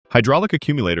Hydraulic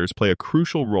accumulators play a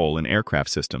crucial role in aircraft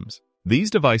systems. These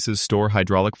devices store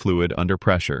hydraulic fluid under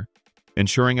pressure,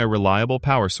 ensuring a reliable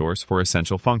power source for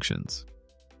essential functions.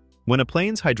 When a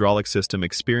plane's hydraulic system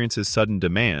experiences sudden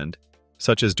demand,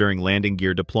 such as during landing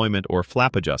gear deployment or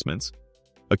flap adjustments,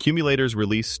 accumulators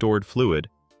release stored fluid,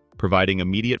 providing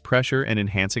immediate pressure and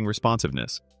enhancing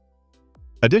responsiveness.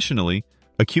 Additionally,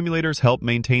 accumulators help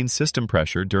maintain system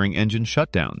pressure during engine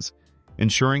shutdowns,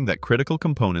 ensuring that critical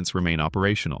components remain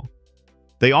operational.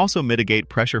 They also mitigate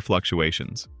pressure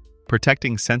fluctuations,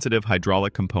 protecting sensitive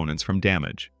hydraulic components from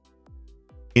damage.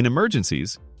 In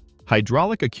emergencies,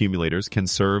 hydraulic accumulators can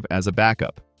serve as a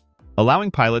backup, allowing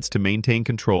pilots to maintain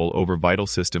control over vital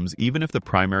systems even if the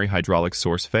primary hydraulic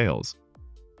source fails.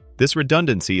 This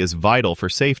redundancy is vital for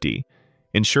safety,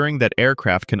 ensuring that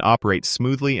aircraft can operate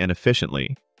smoothly and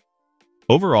efficiently.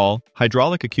 Overall,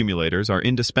 hydraulic accumulators are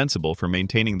indispensable for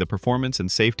maintaining the performance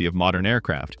and safety of modern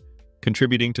aircraft,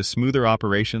 contributing to smoother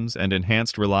operations and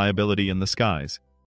enhanced reliability in the skies.